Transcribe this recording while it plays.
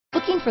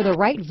Looking for the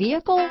right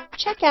vehicle?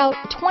 Check out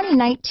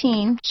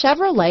 2019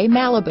 Chevrolet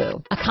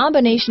Malibu, a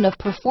combination of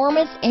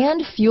performance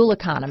and fuel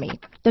economy.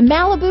 The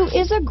Malibu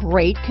is a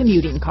great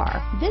commuting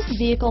car. This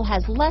vehicle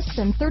has less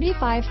than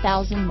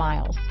 35,000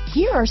 miles.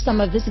 Here are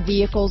some of this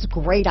vehicle's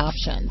great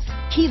options: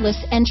 keyless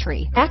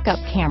entry, backup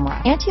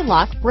camera,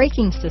 anti-lock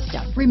braking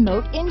system,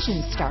 remote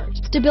engine start,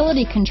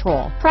 stability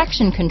control,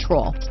 traction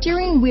control,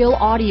 steering wheel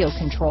audio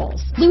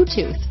controls,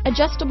 Bluetooth,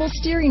 adjustable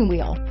steering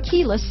wheel,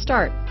 keyless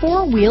start,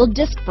 four-wheel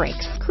disc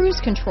brakes,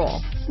 cruise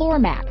control, floor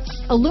mats,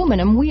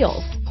 aluminum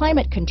wheels,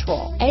 climate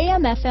control,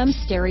 AM/FM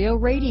stereo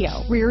radio,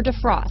 rear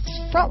defrost,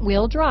 front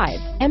wheel drive,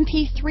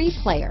 MP3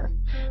 player.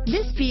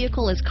 This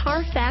vehicle is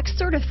Carfax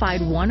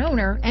certified one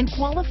owner and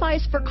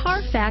qualifies for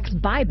Carfax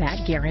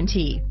buyback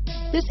guarantee.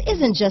 This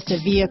isn't just a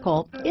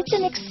vehicle, it's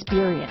an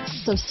experience,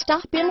 so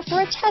stop in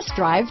for a test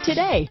drive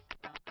today.